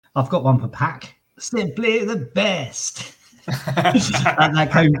I've got one for Pack. Simply the best.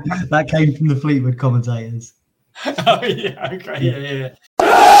 that came from the Fleetwood commentators. Oh yeah, okay, yeah.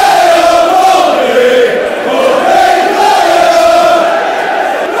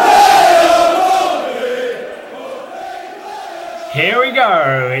 Here we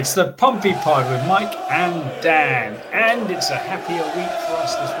go. It's the Pompey Pod with Mike and Dan. And it's a happier week for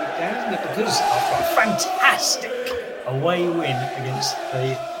us this week, Dan, isn't it? Because after a fantastic away win against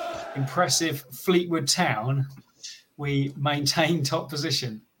the impressive Fleetwood Town, we maintain top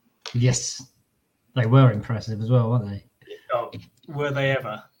position. Yes. They were impressive as well, weren't they? Oh, were they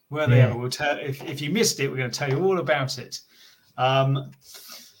ever? Were they ever? We'll tell, if you missed it, we're going to tell you all about it. So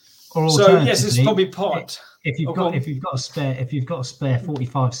yes, it's Pompey Pod. If you've got a spare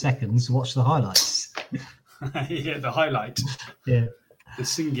 45 seconds, watch the highlights. Yeah, the highlight. Yeah, the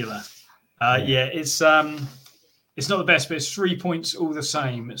singular. It's not the best, but it's 3 points all the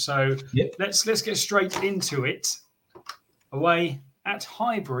same. So let's get straight into it. Away at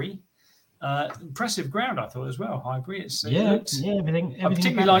Highbury, impressive ground I thought as well. Highbury, everything. I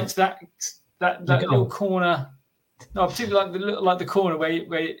particularly liked that little corner. No, I particularly like the corner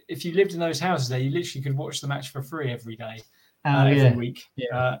where if you lived in those houses there, you literally could watch the match for free every day, every week.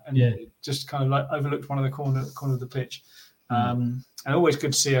 Just kind of like overlooked one of the corner of the pitch. And always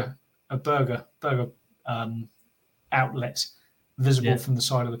good to see a burger outlet visible from the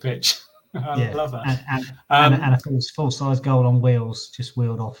side of the pitch. I love that. And a full-size goal on wheels just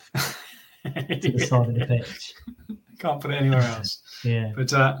wheeled off to the side of the pitch. Can't put it anywhere else.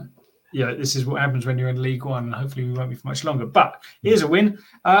 But this is what happens when you're in League One, and hopefully we won't be for much longer. But here's a win.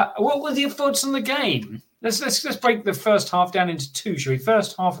 What were your thoughts on the game? Let's break the first half down into two, shall we?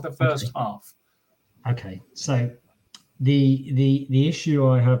 First half of the first half. Okay. So the issue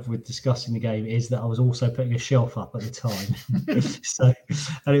I have with discussing the game is that I was also putting a shelf up at the time.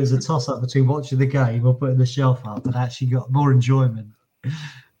 And it was a toss-up between watching the game or putting the shelf up, and I actually got more enjoyment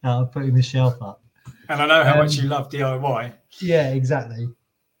out of putting the shelf up. And I know how much you love DIY. Yeah, exactly.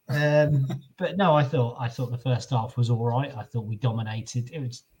 But no, I thought the first half was all right. I thought we dominated. It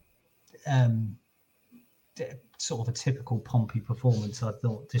was sort of a typical Pompey performance. I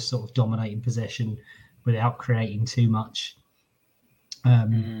thought just sort of dominating possession without creating too much.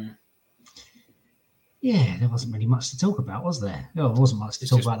 There wasn't really much to talk about, was there? There wasn't much to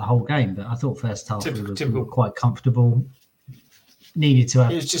talk about the whole game, but I thought first half we were quite comfortable. Needed to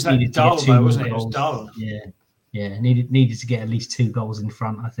have. It was just that dull, though, wasn't it? It was dull. Yeah, needed to get at least 2 goals in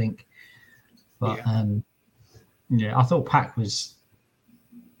front, I think. But I thought Pack was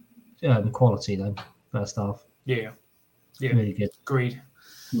quality though first half. Yeah, really good. Agreed.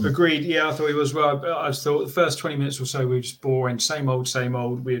 Yeah, I thought he was well. I just thought the first 20 minutes or so we were just boring, same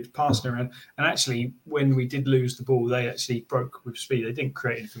old. We had passed around, and actually when we did lose the ball, they actually broke with speed. They didn't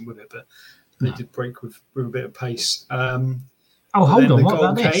create anything with it, but they did break with a bit of pace. Hold on, what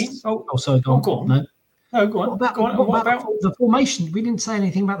about this? Sorry, go on. No. Oh, go on. What about the formation? We didn't say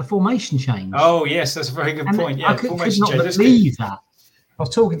anything about the formation change. Oh, yes, that's a very good point. Yeah, I could not believe that. I was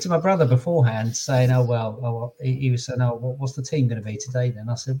talking to my brother beforehand, saying, he was saying, what's the team going to be today then?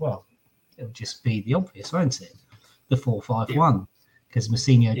 I said, well, it'll just be the obvious, won't it? The 4-5-1, because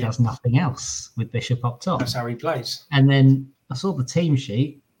Mousinho does nothing else with Bishop up top. That's how he plays. And then I saw the team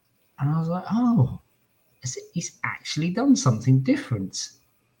sheet, and I was like, he's actually done something different.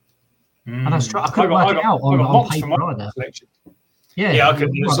 And I couldn't work it out on paper either. Yeah, I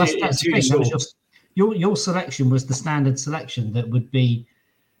could. That's the thing. Your selection was the standard selection that would be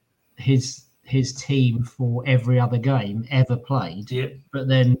his team for every other game ever played. Yeah. But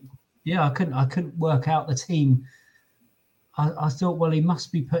then, I couldn't work out the team. I thought, well, he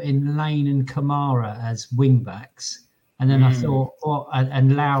must be putting Lane and Kamara as wing backs, and then I thought,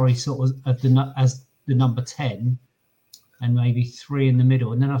 and Lowry sort of as the number 10. And maybe 3 in the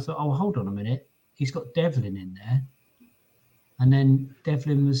middle. And then I thought, hold on a minute. He's got Devlin in there. And then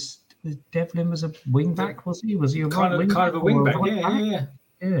Devlin was a wing back, was he? Was he a right wing back? Kind of a wing back,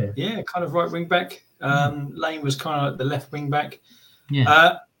 yeah, kind of right wing back. Lane was kind of like the left wing back.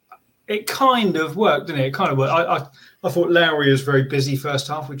 Yeah. It kind of worked, didn't it? It kind of worked. I thought Lowry was very busy first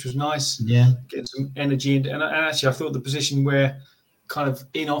half, which was nice. Yeah. Getting some energy. And actually, I thought the position where kind of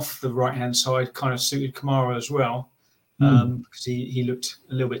in off the right-hand side kind of suited Kamara as well. Because he looked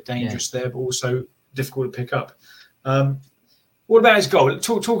a little bit dangerous there, but also difficult to pick up. What about his goal?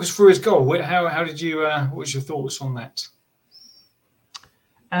 Talk us through his goal. How did you? What was your thoughts on that?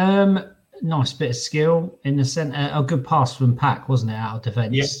 Nice bit of skill in the centre. A good pass from Pack, wasn't it, out of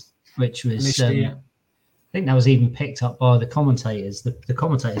defence? Which was, I think that was even picked up by the commentators. The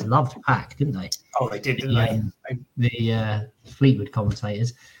commentators loved Pack, didn't they? Oh, they did, didn't they? The Fleetwood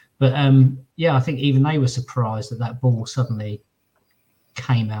commentators. But I think even they were surprised that ball suddenly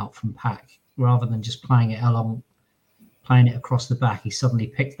came out from Pack rather than just playing it across the back. He suddenly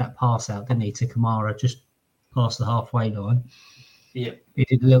picked that pass out, didn't he, to Kamara just past the halfway line. Yeah, he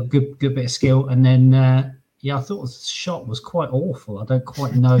did a little good bit of skill, and then I thought the shot was quite awful. I don't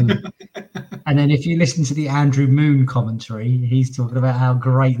quite know. And then if you listen to the Andrew Moon commentary, he's talking about how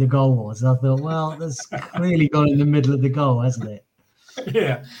great the goal was. And I thought, well, that's clearly gone in the middle of the goal, hasn't it?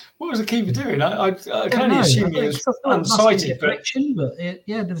 Yeah. What was the keeper doing? I can only assume he was unsighted. Deflection, but there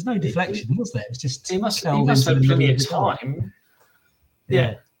was no deflection, was there? It was just he must have had plenty of time.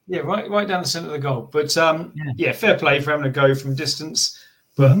 Yeah. Yeah, right down the centre of the goal. But fair play for having a go from distance.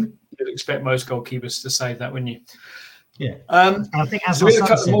 But you'd expect most goalkeepers to save that, wouldn't you? Yeah. I think as my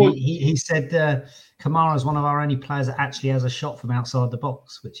son said, he said Kamara's one of our only players that actually has a shot from outside the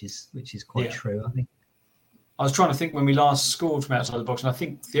box, which is quite true, I think. I was trying to think when we last scored from outside the box, and I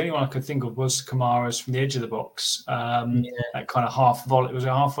think the only one I could think of was Kamara's from the edge of the box. That kind of half volley. It was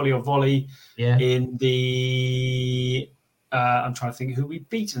a half volley or volley in the... I'm trying to think who we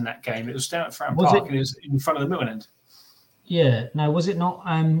beat in that game. It was down at Fratton Park, and it was in front of the Milton end. Yeah. No, was it not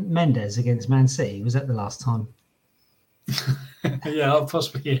Mendes against Man City? Was that the last time? Yeah,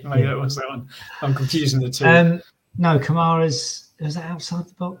 possibly. Maybe that was that one. I'm confusing the two. No, Kamara's... Was that outside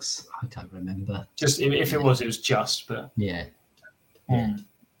the box? I don't remember. Just if it was just. But yeah.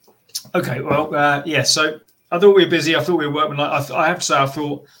 Okay. Well, So I thought we were busy. I thought we were working. I have to say, I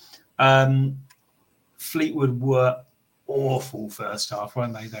thought Fleetwood were awful first half,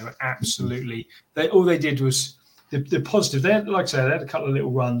 weren't they? They were absolutely. All they did was the positive. They had, like I say, they had a couple of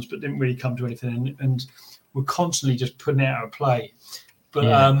little runs, but didn't really come to anything, and were constantly just putting it out of play. But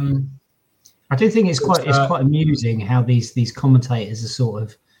I do think it's quite amusing how these commentators are sort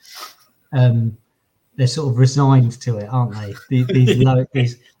of they're sort of resigned to it, aren't they?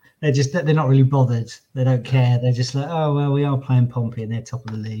 They're not really bothered. They don't care. They're just like, oh well, we are playing Pompey and they're top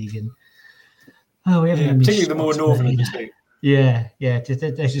of the league, and we haven't particularly the more northern of the two. Yeah. They're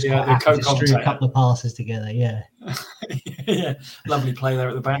just quite happy to string a couple of passes together. Yeah. Yeah. Lovely play there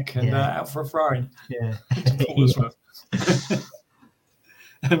at the back and out for a throw-in. Yeah.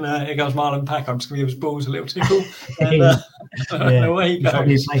 And here goes Marlon Pack. I'm just going to give his balls a little tickle. And away he goes.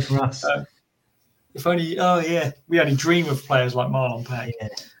 Probably play for us. If only, we only dream of players like Marlon Pack. Yeah.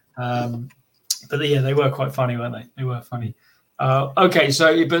 But they were quite funny, weren't they? They were funny. Okay,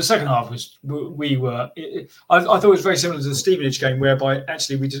 so but the second half was I thought it was very similar to the Stevenage game, whereby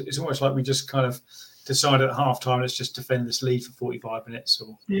actually it's almost like we just kind of decided at half time, let's just defend this lead for 45 minutes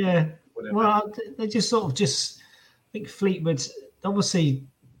or whatever. Well, they just sort of I think Fleetwood obviously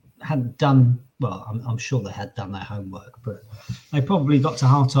hadn't done well. I'm sure they had done their homework, but they probably got to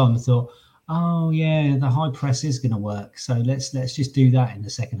half time and thought, oh yeah, the high press is going to work, so let's just do that in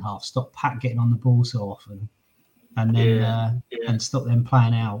the second half. Stop Pat getting on the ball so often, and then and stop them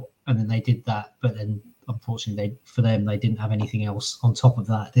playing out. And then they did that, but then unfortunately for them they didn't have anything else on top of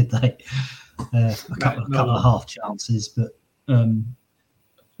that, did they? A couple of half chances, but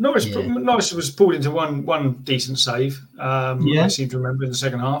Norris was pulled into one decent save. I seem to remember in the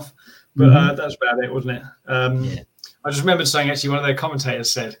second half, but that's about it, wasn't it? I just remember saying actually one of their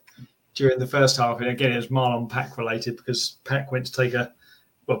commentators said during the first half, and again it was Marlon Pack related because Pack went to take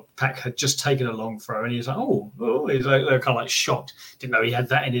Pack had just taken a long throw, and he was like, he's like, they're kind of like shocked. Didn't know he had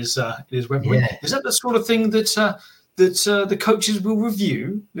that in his weapon. Yeah. Is that the sort of thing that the coaches will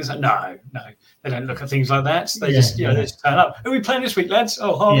review? It's like, no, they don't look at things like that. They just they just turn up. Who are we playing this week, lads?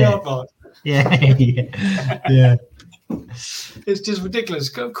 Oh, half-yard mark. Yeah. It's just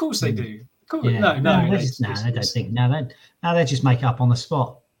ridiculous. Of course they do. Cool. Yeah. No, they don't think. Now they just make up on the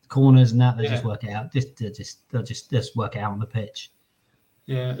spot. Corners and that, they just work it out. They'll just work it out on the pitch.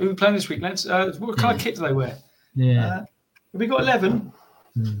 Yeah. Who are we playing this week, lads? What kind of kit do they wear? Yeah. Have we got 11?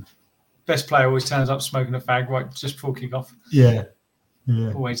 Best player always turns up smoking a fag right just before kick-off. Yeah.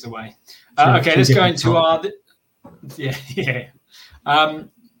 Always the way. Okay, let's go into our...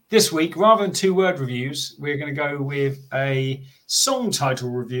 This week, rather than 2-word reviews, we're going to go with a song title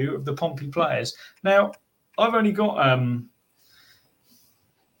review of the Pompey players. Now, I've only got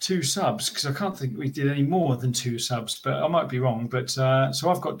 2 subs because I can't think we did any more than 2 subs, but I might be wrong. But so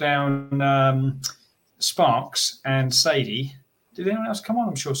I've got down Sparks and Sadie. Did anyone else come on?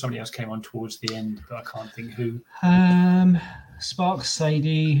 I'm sure somebody else came on towards the end, but I can't think who. Sparks,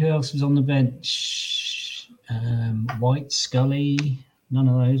 Sadie. Who else was on the bench? White, Scully. None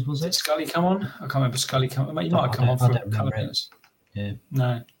of those, was it? Did Scully come on? I can't remember Scully come on. You might have come on for a couple of minutes. Yeah.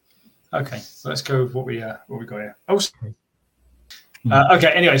 No. Okay, so let's go with what we got here.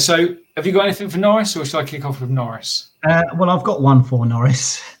 Okay, anyway, so have you got anything for Norris, or should I kick off with Norris? Well, I've got one for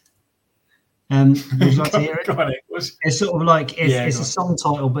Norris. Would you like to hear it? Go on, it's sort of like it's a song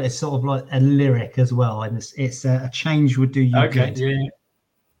title, but it's sort of like a lyric as well, and it's a change would do you good.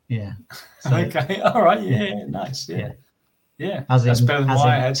 Yeah. So, okay. All right. Yeah. Nice. Yeah. That's better than what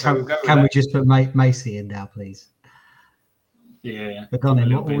I had. So can we just put Macy in now, please? Yeah. But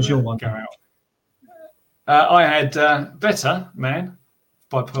Donnie, what was your one? Go out. I had Better Man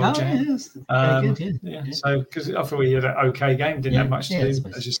by Pearl Jam. Very good, yeah. So, because I thought we had an okay game, didn't have much to do,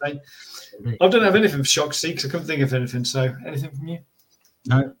 as you say. I don't have anything for Shock C because I couldn't think of anything. So, anything from you?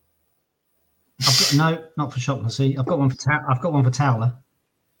 No. Not for Shock C. I've got one for Towler.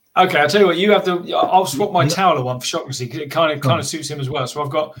 Okay, I'll tell you what. You have the. I'll swap my Towler one for Shock C because it kind of suits him as well. So I've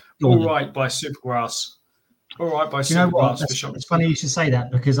got All Right by Supergrass. All Right by Supergrass for Shock C. It's funny you should say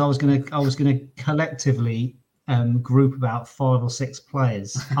that because I was gonna collectively group about 5 or 6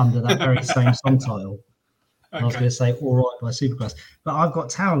 players under that very same song title. Okay. I was going to say All Right by Supergrass, but I've got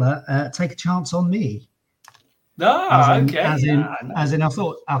Towler. Take a Chance on Me. Okay. As in, I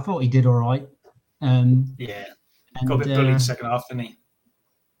thought he did all right. Yeah. Got a bit bullied second half, didn't he?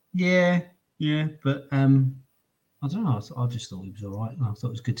 Yeah, but I don't know. I just thought he was all right. I thought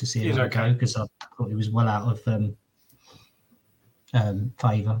it was good to see him go because I thought he was well out of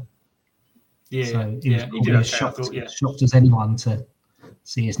favour. Yeah, so he was shocked as anyone to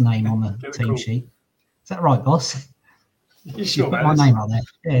see his name on the team sheet. Is that right, boss? You sure put my name on there?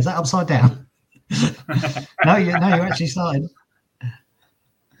 Yeah, is that upside down? No, you're actually starting.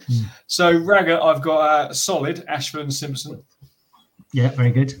 So Ragger, I've got Solid Ashford and Simpson. Yeah,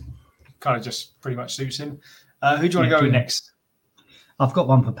 very good. Kind of just pretty much suits him. Who do you want to go with next? I've got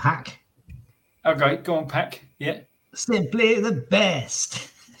one for Pack. Okay, go on, Pack. Yeah. Simply the best.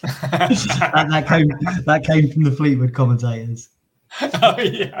 that came from the Fleetwood commentators. Oh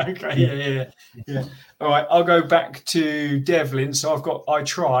yeah, okay, yeah. All right, I'll go back to Devlin. So I've got I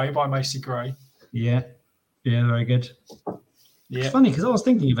Try by Macy Gray. Yeah, very good. Yeah, it's funny because I was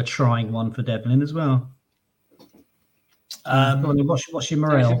thinking of a trying one for Devlin as well. What's your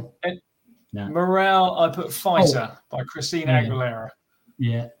morale? Morale, I put Fighter by Christina Aguilera.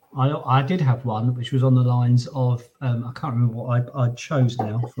 Yeah, I did have one which was on the lines of I can't remember what I chose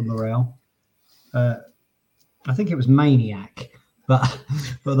now for morale. I think it was Maniac, but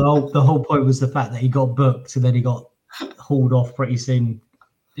the whole point was the fact that he got booked and then he got hauled off pretty soon.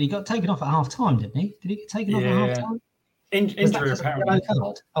 He got taken off at half time, didn't he? Did he get taken off at half time? Injury apparently.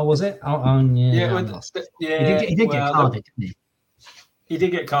 Oh, was it? He did get carded, didn't he? He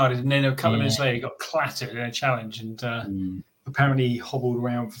did get carded, and then a couple of minutes later, he got clattered in a challenge, and apparently he hobbled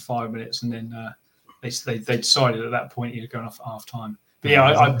around for 5 minutes, and then they decided at that point he'd gone off at half time. But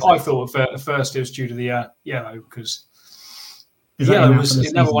I thought at first it was due to the yellow because yellow was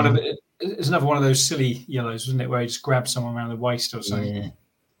another one of it. It's another one of those silly yellows, wasn't it, where he just grabbed someone around the waist or something.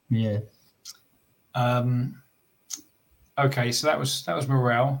 Yeah. Okay, so that was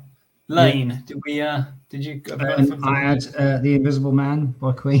morale. Lane, did you? I had The Invisible Man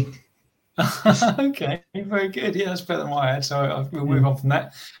by Queen. Okay, very good. Yeah, that's better than what I had. So we'll move on from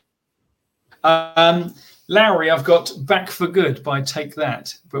that. Lowry, I've got Back for Good by Take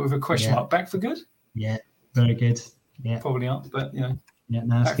That, but with a question mark. Back for Good? Yeah, very good. Yeah, probably not, but you know. Yeah,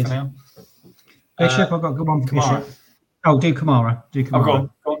 no, that's good. For now. Bishop, I've got a good one for Kamara. Bishop. Oh, do Kamara. Oh, go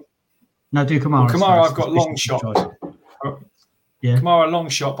on. No, do Kamara. Well, Kamara, I've got Long Shot. Yeah. Kamara, Long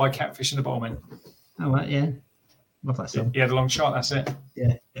Shot by Catfish and the Bowman. Oh, right, yeah. Love that song. Yeah, the long shot, that's it.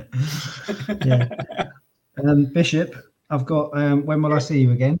 Yeah. Bishop, I've got When Will I See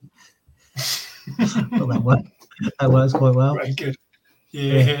You Again? Well, that works quite well. Very good.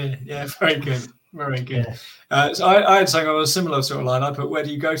 Yeah, very good. Very good. Yeah. So I had something on a similar sort of line. I put Where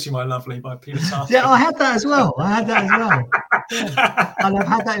Do You Go To, My Lovely by Peter Tarter. Yeah, I had that as well. Yeah. And I've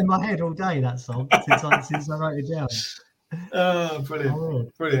had that in my head all day, that song, since I wrote it down. Oh,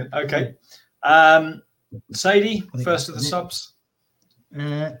 brilliant. Okay. Sadie, first of the subs.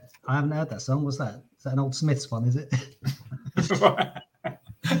 I haven't heard that song. What's that? Is that an old Smiths one, is it?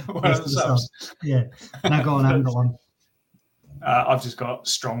 One of the subs. Yeah. No, go on, I haven't got one. I've just got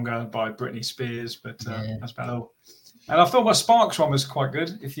Stronger by Britney Spears, but that's about all. And I thought my Sparks one was quite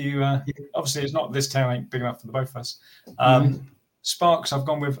good. If you obviously it's not This Town Ain't Big Enough for the both of us. Sparks, I've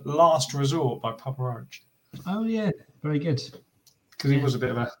gone with Last Resort by Papa Roach. Oh yeah, very good. Because he was a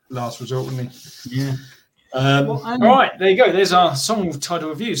bit of a last resort, wasn't he? Yeah. All right, there you go. There's our song title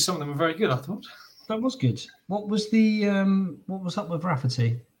reviews. Some of them were very good, I thought. That was good. What was what was up with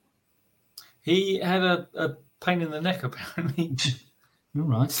Rafferty? He had a pain in the neck, apparently. All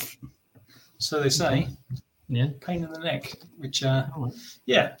right. So they say. Okay. Yeah. Pain in the neck, which, that's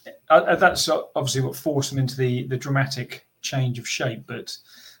obviously what forced him into the dramatic change of shape. But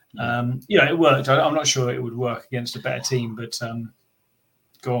It worked. I'm not sure it would work against a better team, but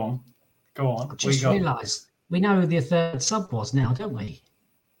go on. I just realised we know who the third sub was now, don't we?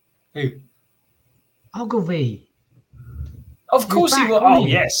 Who? Ogilvy. Of course he was. Oh,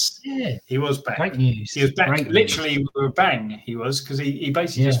 yes. Yeah. He was back. Great news. He was back. Great literally news. with a bang, he was, because he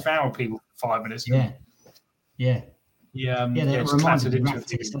basically just fouled people for 5 minutes. Yeah. Yeah, they're reminded into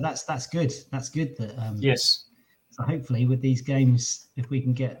a so that's good. That's good that yes. So hopefully with these games, if we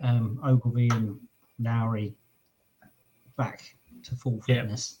can get Ogilvy and Lowry back to full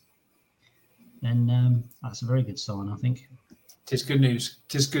fitness, then that's a very good sign, I think. Tis good news.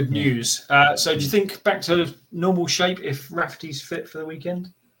 News. So do you think back to normal shape if Rafferty's fit for the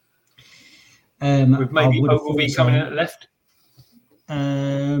weekend? With maybe Ogilvy coming in at left?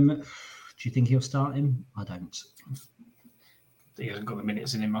 Do you think he'll start him? I don't. He hasn't got the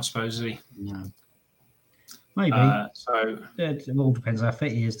minutes in him, I suppose, has he? No. Maybe. It all depends how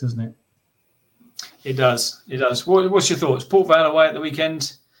fit he is, doesn't it? It does. What's your thoughts? Port Vale away at the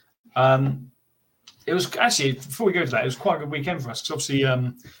weekend. It was actually, before we go to that, it was quite a good weekend for us because obviously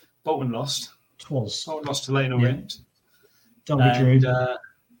Bolton lost. Bolton lost to Leyton Orient. Derby drew.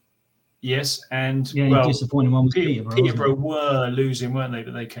 Yes, and disappointing one was Peterborough. Peterborough were losing, weren't they?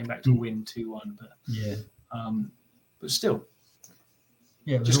 But they came back to win 2-1. But still,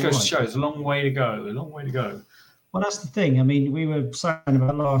 it just goes to show it's a long way to go. Well, that's the thing. I mean, we were saying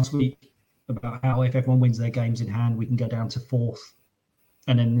about last week about how if everyone wins their games in hand, we can go down to 4th.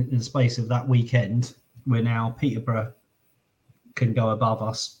 And then in the space of that weekend, we're now Peterborough can go above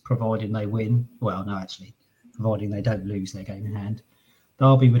us, providing they win. Well, no, actually, providing they don't lose their game in hand.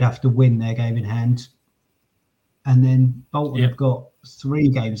 Derby would have to win their game in hand. And then Bolton have got 3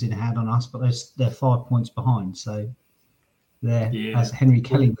 games in hand on us, but they're 5 points behind. So they're, as Henry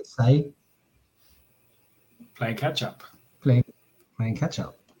Kelly would say, playing catch up. Playing catch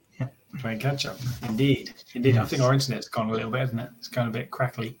up. Playing catch up. Indeed. Yes. I think our internet's gone a little bit, hasn't it? It's gone a bit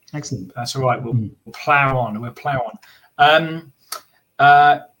crackly. Excellent. That's all right. We'll plough on.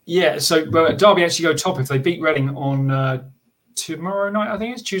 So Derby actually go top if they beat Reading on tomorrow night. I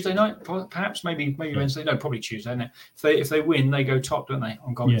think it's Tuesday night, perhaps, maybe Wednesday. No, probably Tuesday. Isn't it? If they win, they go top, don't they,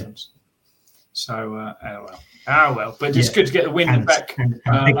 on goal difference? So, well. But it's good to get the win back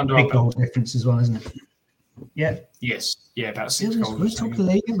under big goal difference as well, isn't it? Yeah. Yes. Yeah, about 6 goals. We're top of the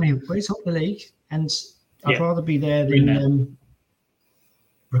league, aren't we? We're top of the league, and I'd rather be there than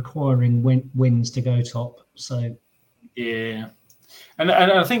requiring wins to go top. So. Yeah. And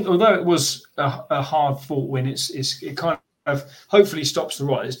I think although it was a hard-fought win, it kind of hopefully stops the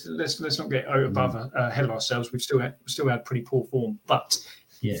rot. Let's not get ahead of ourselves. We've still had pretty poor form, but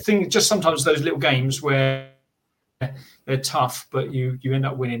I think just sometimes those little games where they're tough, but you end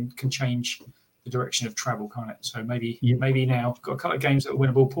up winning can change the direction of travel, can't it? So maybe now got a couple of games that are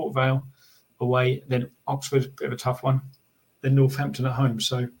winnable. Port Vale away, then Oxford, a bit of a tough one, then Northampton at home.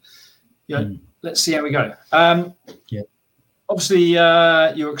 So let's see how we go. Obviously,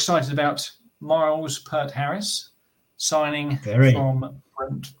 you're excited about Miles Peart-Harris signing from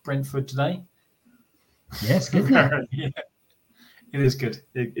Brentford today. Yes, good. It is good.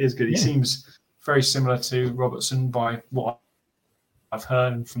 It is good. He seems very similar to Robertson by what I've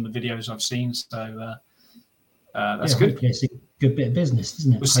heard and from the videos I've seen. So that's good. It's a good bit of business,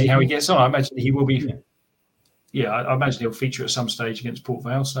 isn't it? We'll see how he gets on. I imagine he will be. I imagine he'll feature at some stage against Port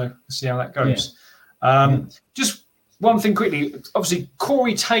Vale. So we'll see how that goes. Just one thing quickly. Obviously,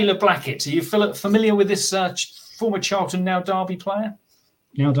 Corey Taylor-Blackett. Are you familiar with this former Charlton, now Derby player?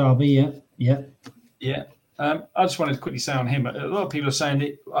 Now Derby, yeah. I just wanted to quickly say on him. A lot of people are saying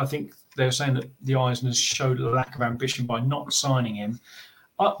that. I think they're saying that the Eisners showed a lack of ambition by not signing him.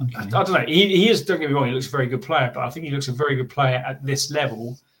 I don't know. He is. Don't get me wrong. He looks a very good player, but I think he looks a very good player at this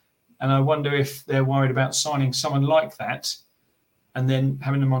level. And I wonder if they're worried about signing someone like that, and then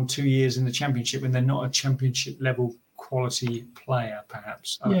having them on 2 years in the Championship when they're not a Championship level quality player,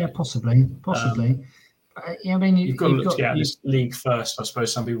 perhaps. Possibly. I mean, you've got to look at this league first, I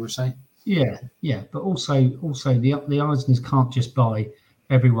suppose some people would say. Yeah, but also the Eisners can't just buy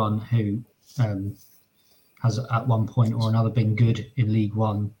everyone who has at one point or another been good in League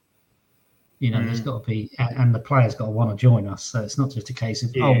One. There's got to be, and the player's got to want to join us. So it's not just a case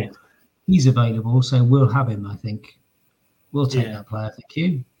of he's available, so we'll have him. I think we'll take that player. Thank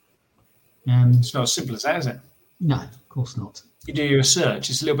you. It's not as simple as that, is it? No, of course not. You do your research.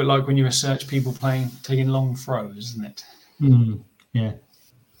 It's a little bit like when you research people taking long throws, isn't it? Yeah.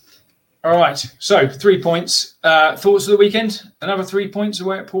 All right. So 3 points. Thoughts of the weekend? Another 3 points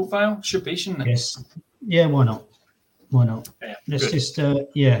away at Port Vale? Should be, shouldn't it? Yes. Yeah, why not? Yeah, let's just,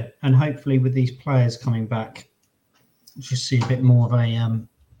 and hopefully with these players coming back, just see a bit more of a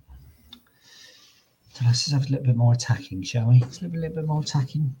Let's just have a little bit more attacking, shall we? Let's have a little bit more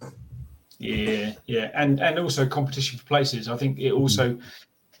attacking. Yeah, and also competition for places. I think it also,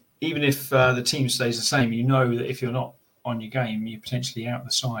 even if the team stays the same, you know that if you're not on your game, you're potentially out of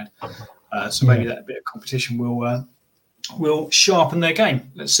the side. So maybe that bit of competition will sharpen their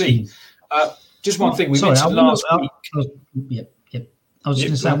game. Let's see. Just one thing we mentioned last week. Yep. I was just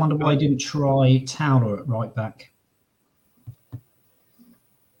going to say, I wonder why I didn't try Towler at right back.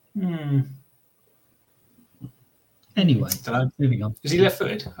 Anyway, moving on. Is he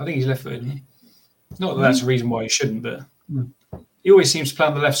left-footed? I think he's left-footed, isn't he? Not that that's a reason why he shouldn't, but he always seems to play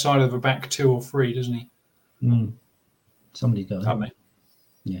on the left side of a back 2 or 3, doesn't he? Somebody does. Pardon me.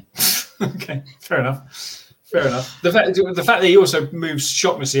 Yeah. Okay, fair enough. The fact that he also moves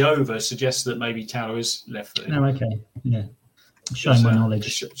Shocknessy over suggests that maybe Towler is left-footed. Oh, okay. Yeah. Showing my knowledge.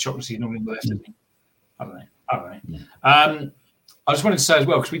 Shocknessy is normally on the left, isn't he? I don't know. Yeah. I just wanted to say as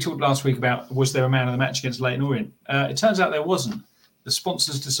well, because we talked last week about was there a man of the match against Leyton Orient. It turns out there wasn't. The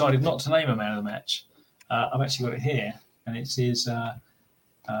sponsors decided not to name a man of the match. I've actually got it here, and it says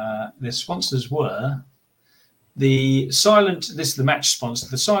the sponsors were this is the match sponsor,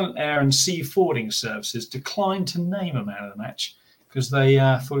 the Silent Air and Sea Forwarding Services declined to name a man of the match because they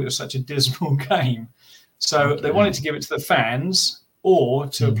thought it was such a dismal game. So they wanted to give it to the fans or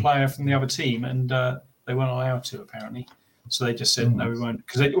to a player from the other team, and they weren't allowed to, apparently. So they just said, no, we won't.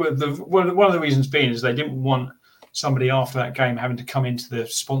 Because one of the reasons being is they didn't want somebody after that game having to come into the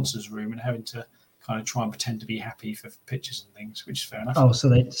sponsors' room and having to kind of try and pretend to be happy for pictures and things, which is fair enough. Oh, so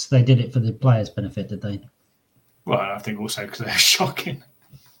they did it for the players' benefit, did they? Well, I think also because they're shocking.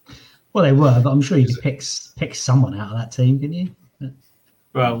 Well, they were, but I'm sure you could pick someone out of that team, didn't you?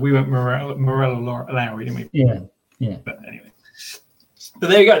 Well, we went Morello Lowry, didn't we? Yeah. But anyway. But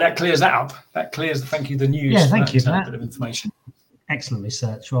there you go. That clears that up. That clears, thank you, the news. Yeah, thank you for that bit of information. Excellent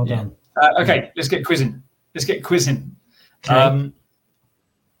research. Well done. Okay, let's get quizzing. Okay.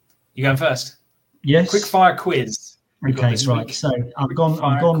 You going first? Yes. Quick fire quiz. Okay, right. Week. So I've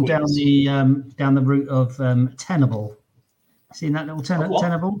gone down the route of Tenable. Seen that little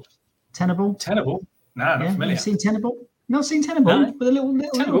Tenable? Tenable? No, not familiar. You seen Tenable? Not seen Tenable? No. With a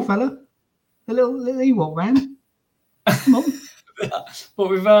little fella, the little Ewok man. Come on.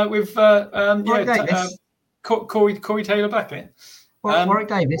 Warwick Davis. Corey Taylor Blackley. Warwick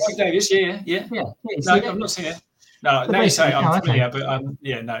Davis. Warwick Davis, yeah. No, I've not seen it. No, now you say I'm familiar, but no.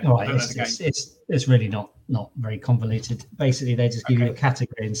 Right, it's really not very convoluted. Basically, they just give you a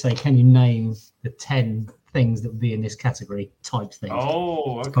category and say, can you name the 10 things that would be in this category type thing?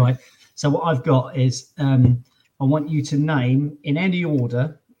 Oh, okay. Right. So what I've got is I want you to name, in any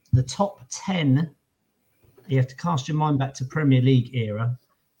order, the top 10. You have to cast your mind back to Premier League era.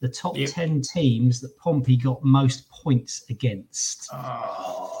 The top 10 teams that Pompey got most points against.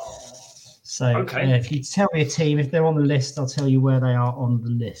 So if you tell me a team, if they're on the list, I'll tell you where they are on the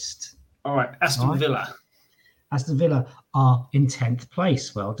list. All right. Aston Villa. Aston Villa are in 10th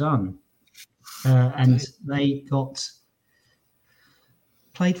place. Well done. And they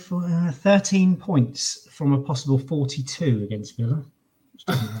played for 13 points from a possible 42 against Villa.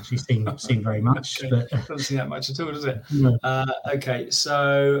 Doesn't actually seem very much, but doesn't seem that much at all, does it? No. Okay,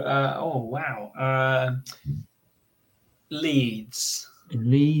 so wow, Leeds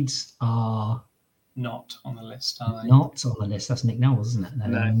are not on the list, are they? Not on the list. That's Nick Knowles, isn't it?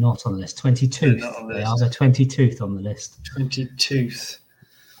 They're not on the list. 22th. They are. They're 22th on the list. 22th.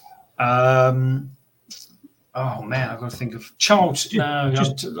 Oh man, I've got to think of Charlton.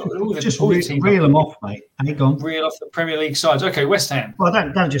 Just reel them off, mate. Hang on. Reel off the Premier League sides. Okay, West Ham. Well,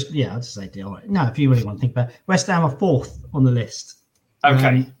 don't just. Yeah, I'll just say deal. No, if you really want to think about it. West Ham are 4th on the list.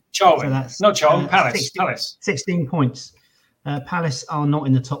 Okay, Charlton. So not Charlton. Palace. 16 points. Palace are not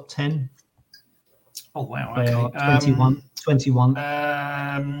in the top 10. Oh wow. They are 21.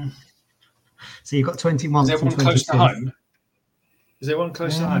 So you've got 21. Is there one close to home? Is there one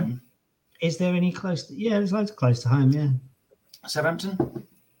close to home? Is there any close? There's loads close to home. Yeah. Southampton.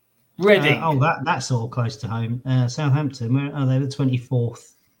 Reading. That's all close to home. Southampton. Where are they? The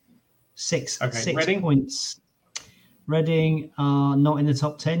 24th. Six Reading? Points. Reading are not in the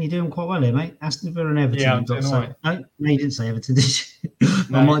top 10. You're doing quite well here, mate. Aston Villa and Everton. Yeah, I'm doing all right. No, you didn't say Everton, did you?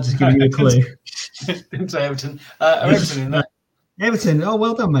 I might just give you a clue. Didn't say Everton. Everton in there. Everton. Oh,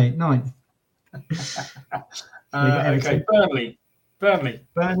 well done, mate. 9. Okay, Burnley. No.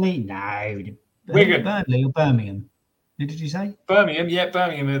 Wigan. Burnley or Birmingham? Who did you say? Birmingham. Yeah,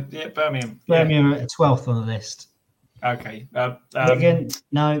 Birmingham. Birmingham are 12th on the list. Okay. Wigan.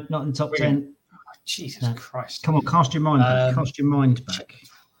 No, not in the top 10. Oh, Jesus Christ. Come on, cast your mind back. Cast your mind back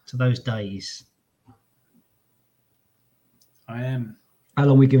to those days. I am. How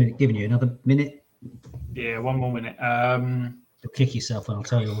long are we giving you? Another minute? Yeah, one more minute. You'll kick yourself when I'll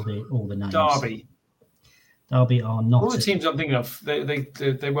tell you all the names. Derby are not. All the teams I'm thinking of,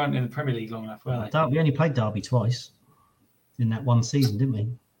 they weren't in the Premier League long enough, were they? We only played Derby twice in that one season, didn't we?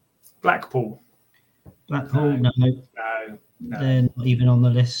 Blackpool. No. They're not even on the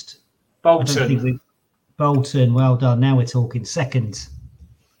list. Bolton. Bolton, well done. Now we're talking second.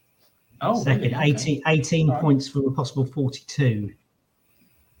 Oh, second. Really? 18 points from a possible 42.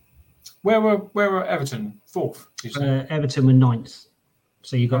 Where were Everton? Fourth. Everton were ninth.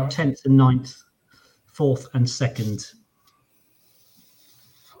 So you got 10th and 9th, 4th and 2nd.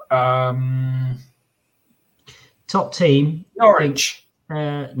 Top team. Norwich.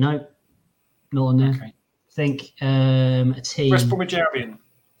 No, not on there. Okay. Think a team. West Bromwich Albion.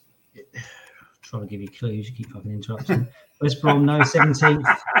 Trying to give you clues. You keep fucking interrupting. West Brom, no, 17th.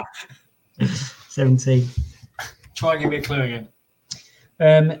 17th. Try and give me a clue again.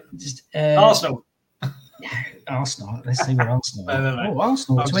 Arsenal. Arsenal. Let's see where Arsenal are. No. Oh,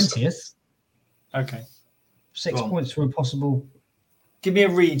 Arsenal, 20th. Okay. 6 points for a possible. Give me a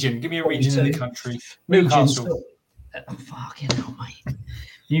region. Give me a region in the country. Newcastle. Fucking hell, mate.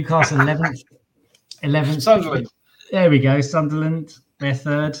 Newcastle, 11th. 11th. Sunderland. There we go. Sunderland. They're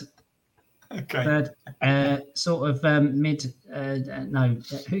third. Okay. Third. Sort of mid. No.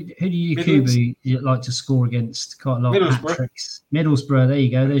 Who do you like to score against? Quite a lot of hat tricks. Middlesbrough. There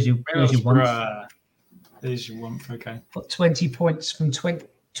you go. There's your one. There's your one. Okay. Got 20 points from 20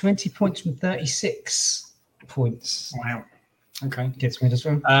 points from 36 points. Wow. Okay. Gets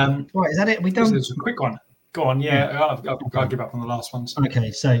Middlesbrough. Right. Is that it? We done. This is a quick one. Go on. Yeah. I'll give up on the last ones.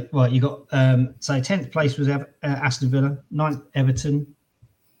 Okay. So right, you got 10th place was Aston Villa, 9th Everton.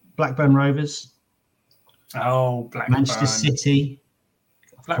 Blackburn Rovers. Oh, Blackburn. Manchester City.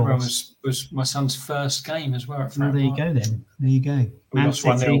 Blackburn was my son's first game as well. There you go then. There you go. We lost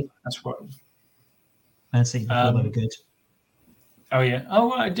 1-0. That's what. Man City before they were good. Oh, yeah.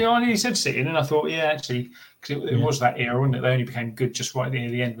 Oh, I nearly said City, and then I thought, yeah, actually, because it was that era, wasn't it? They only became good just right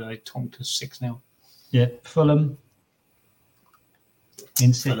near the end when they tonked us 6-0. Yeah. Fulham.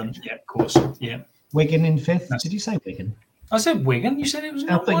 In Fulham, yeah, of course. Yeah. Wigan in 5th. Did you say Wigan? I said Wigan. You said it was.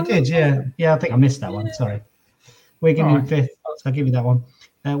 I think you did. Yeah. Yeah. I think I missed that one. Sorry. Wigan in 5th. So I'll give you that one.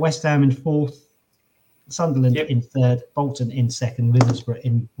 West Ham in 4th. Sunderland in 3rd. Bolton in 2nd. Middlesbrough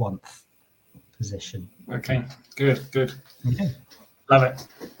in 1st position. Okay. Good. Okay. Love it.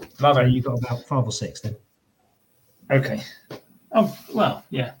 So you've got about 5 or 6 then. Okay. Oh well,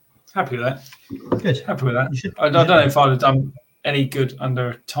 yeah. Happy with that. Good. Happy with that. I don't know if I'd have done any good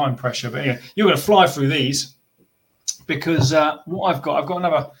under time pressure, but anyway, you're going to fly through these. Because what I've got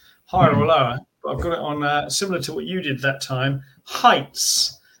another higher or lower, but I've got it on similar to what you did that time,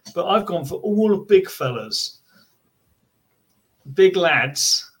 heights. But I've gone for all big fellas, big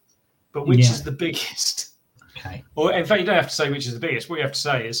lads. But which is the biggest? Okay. Or in fact, you don't have to say which is the biggest. What you have to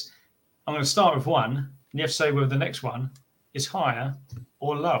say is, I'm going to start with one, and you have to say whether the next one is higher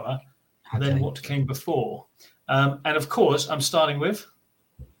or lower than what came before. And of course, I'm starting with.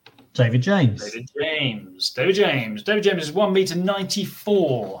 David James. David James is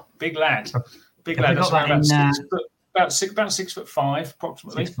 1.94 m. Big lad. That's about 6'5"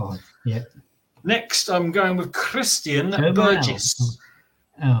 approximately. 6'5", yeah. Next, I'm going with Christian Burgess.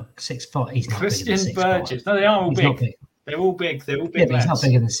 Oh, 6'5". He's not Christian bigger than 6'5". Burgess. No, they are all big. They're all big. They're all big. Yeah, but he's not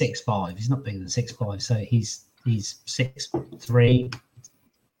bigger than 6'5". He's not bigger than 6'5". So he's 6'3",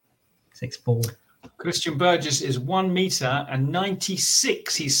 6'4". Christian Burgess is 1.96 m.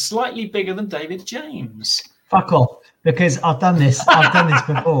 He's slightly bigger than David James. Fuck off, because I've done this. I've done this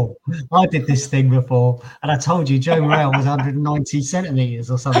before. I did this thing before, and I told you Joe Morrell was 190 centimeters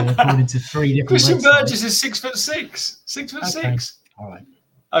or something, according to 3 different. Christian websites. Burgess is 6'6". 6'6". All right.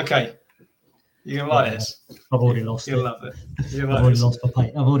 Okay. You're gonna like this. I've already lost it. You'll love it. I've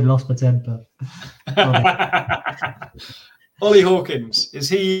already lost my temper. Ollie Hawkins, is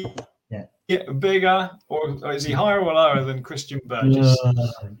he bigger or is he higher or lower than Christian Burgess? Oh,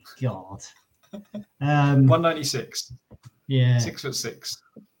 God. 196. Yeah. 6'6".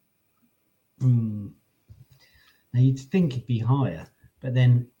 Now you'd think it'd be higher, but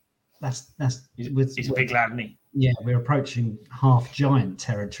then that's he's a big lad, isn't he? Yeah, we're approaching half giant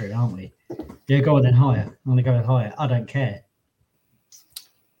territory, aren't we? Yeah, go on then higher. I'm gonna go higher. I don't care.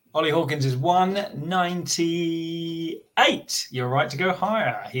 Ollie Hawkins is 198. You're right to go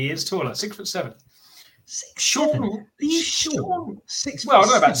higher. He is taller, 6'7". 6'7". Are you sure? 6'7". Well, I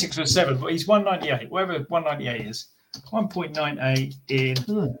don't know about 6'7", but he's 198. Whatever 198 is, 1.98 in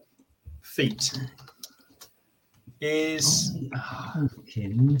feet is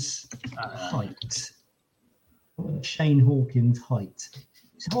Hawkins height. Shane Hawkins height.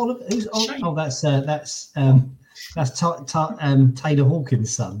 Who's Oliver? Oh, that's Taylor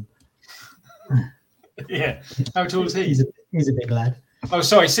Hawkins' son. Yeah. How tall is he? He's a big lad. Oh,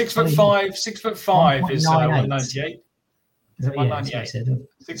 sorry, 6'5". 6'5" is 198. Is that, 198. Yeah,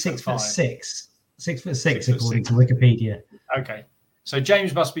 6'6". 6'6" according to Wikipedia. Okay, so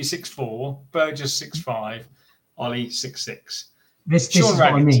James must be 6'4", Burgess 6'5", Ollie 6'6". This is what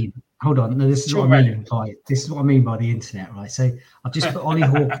I mean. Hold on, no, this is what I mean by this is what I mean by the internet, right? So I've just put Ollie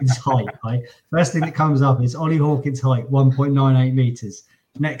Hawkins' height. Right, first thing that comes up is Ollie Hawkins' height, 1.98 meters.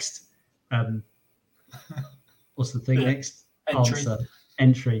 Next, what's the thing? Next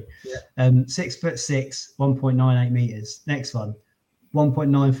entry. 6'6", 1.98 meters. Next one,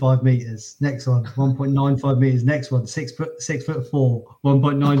 1.95 meters. Next one, 1.95 meters. Next one, 6'4",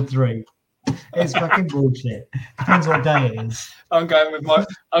 1.93. It's fucking bullshit. Depends what day it is. I'm going with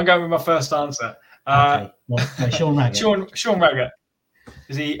my first answer. Okay. Well, Sean Raggett. Sean Raggett.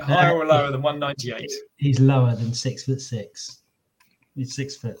 Is he higher or lower than 198? He's lower than 6'6". He's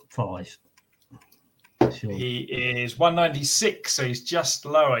 6'5". Sure. He is 196, so he's just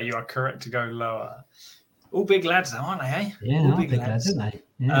lower. You are correct to go lower. All big lads, though, aren't they? Eh? Yeah, all big lads, aren't they?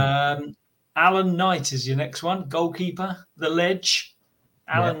 Yeah. Alan Knight is your next one. Goalkeeper, the ledge.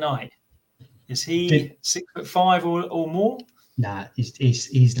 Alan Knight. Is he 6'5" or more? Nah,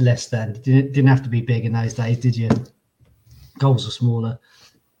 he's less than. Didn't have to be big in those days, did you? Goals were smaller.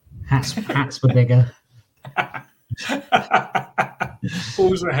 Hats were bigger.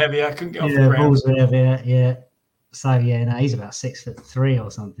 Balls were heavier. Couldn't get off the ground. Balls were heavier. Yeah. So no, he's about 6'3" or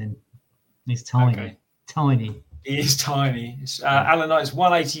something. He's tiny. Okay. Tiny. He is tiny. Alan Knight's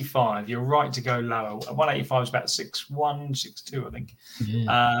 185. You're right to go lower. 185 is about 6'1", 6'2", I think.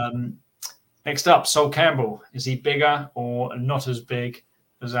 Yeah. Next up, Sol Campbell. Is he bigger or not as big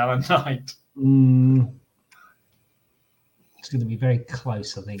as Alan Knight? It's going to be very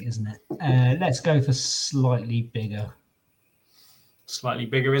close, I think, isn't it? Let's go for slightly bigger. Slightly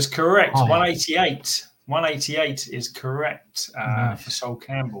bigger is correct. Higher. 188. 188 is correct for Sol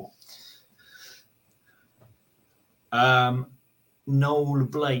Campbell. Noel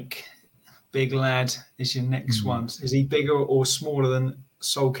Blake, big lad, is your next one. Is he bigger or smaller than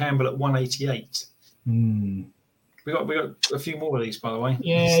Sol Campbell at 188? We got a few more of these, by the way.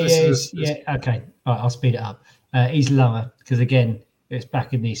 Yeah. Okay, all right, I'll speed it up. He's lower because again, it's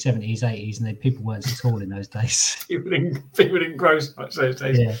back in the 70s, 80s, and people weren't so tall in those days. People didn't grow so much those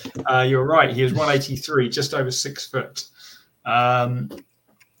days. Yeah. You're right. He was 183, just over 6 foot.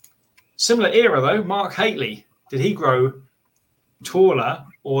 Similar era though. Mark Haitley. Did he grow taller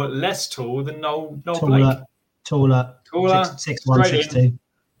or less tall than Noel Blake? Taller. 6'1", 6'2".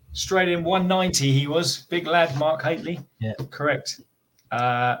 Straight in 190 he was. Big lad, Mark Haitley. Yeah. Correct.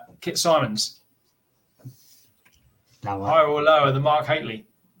 Kit Simons. Lower. Higher or lower than Mark Haitley?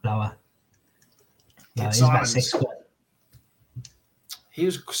 Lower. He's Simons. about 6 foot. He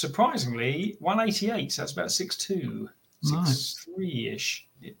was surprisingly 188, so that's about 6'2", 6'3"-ish.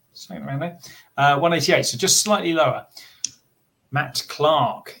 Something around there. 188, so just slightly lower. Matt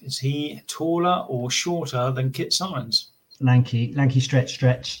Clark, is he taller or shorter than Kit Simons? Lanky,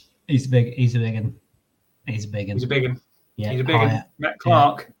 stretch. He's a big one. Yeah, he's a big one. Matt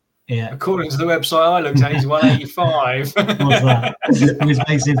Clark. Yeah. According to the website I looked at, he's 185. What's that? Which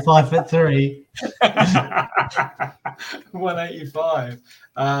makes him 5'3". 185.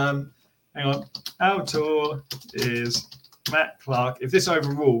 Hang on. How tall is Matt Clark? If this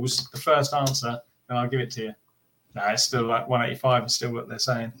overrules the first answer, then I'll give it to you. No, it's still like 185. It's still what they're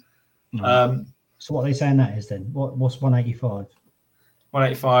saying. So what are they saying that is then? What's 185?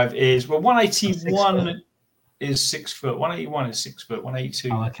 185 is 181 is 6 foot. 181 is 6 foot.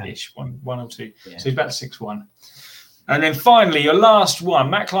 182-ish, 102. Yeah. So he's about 6'1". And then finally, your last one.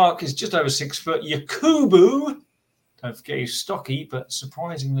 Matt Clark is just over 6 foot. Yakubu, don't forget he's stocky, but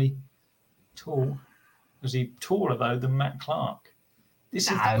surprisingly tall. Was he taller though than Matt Clark? This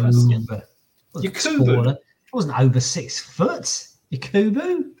is the question. Yakubu. It wasn't over 6 foot.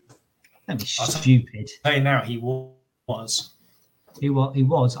 Yakubu. That'd be stupid. Hey, now he was. He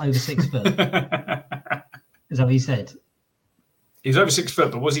was over 6 foot. Is that what he said? He was over 6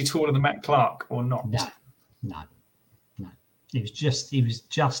 foot, but was he taller than Matt Clark or not? No. He was just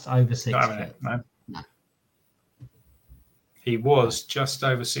over 6 foot. No. He was just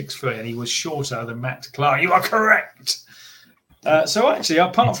over 6 foot, and he was shorter than Matt Clark. You are correct. So actually,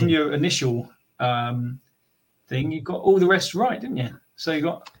 apart from your initial thing, you got all the rest right, didn't you? So you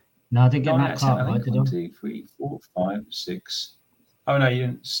got. No, I didn't get Matt Clark right, did I? 1, 2, 3, 4, 5, 6. Oh no, you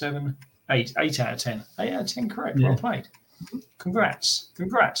didn't. 7, 8. 8 out of 10. 8 out of 10 correct. Yeah. Well played. Congrats. And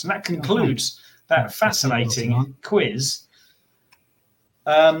that concludes that fascinating quiz.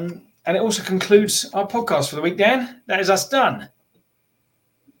 And it also concludes our podcast for the week, Dan. That is us done.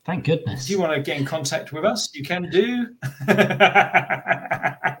 Thank goodness. If you want to get in contact with us, you can do.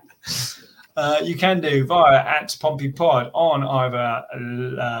 You can do via @PompeyPod on either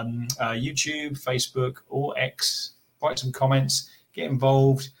YouTube, Facebook, or X. Write some comments. Get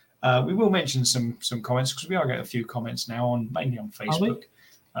involved. We will mention some comments because we are getting a few comments now mainly on Facebook.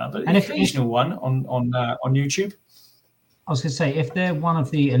 But an occasional one on YouTube. I was going to say, if they're one of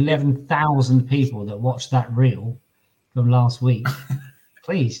the 11,000 people that watched that reel from last week,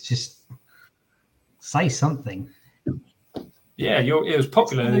 please just say something. Yeah, it was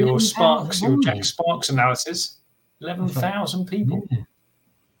popular. Your Jack Sparks analysis. 11,000 people. Yeah.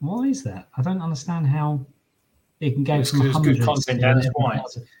 Why is that? I don't understand how it can go from 100 good content. That's why.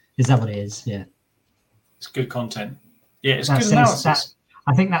 Is that what it is? Yeah. It's good content. Yeah, it's good analysis.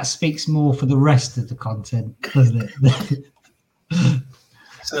 I think that speaks more for the rest of the content, doesn't it?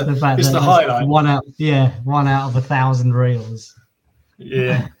 The fact it's that the highlight. One out of 1,000 reels.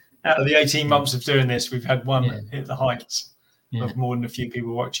 Yeah. Out of the 18 months of doing this, we've had one hit the heights of more than a few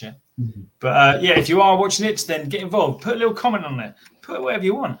people watch it. Mm-hmm. But if you are watching it, then get involved. Put a little comment on there. Put whatever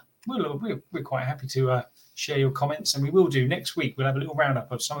you want. We're quite happy to share your comments, and we will do next week. We'll have a little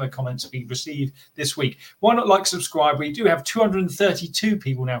roundup of some of the comments we received this week. Why not subscribe? We do have 232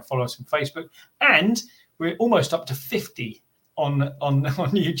 people now follow us on Facebook, and we're almost up to 50 on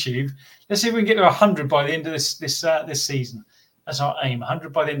YouTube. Let's see if we can get to 100 by the end of this season. That's our aim,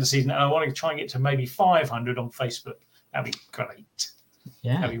 100 by the end of the season, and I want to try and get to maybe 500 on Facebook. That'd be great.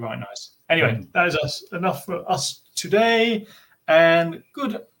 Yeah, that'd be right nice. Anyway, that is us. Enough for us today, and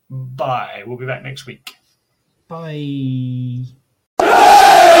goodbye. We'll be back next week. Bye.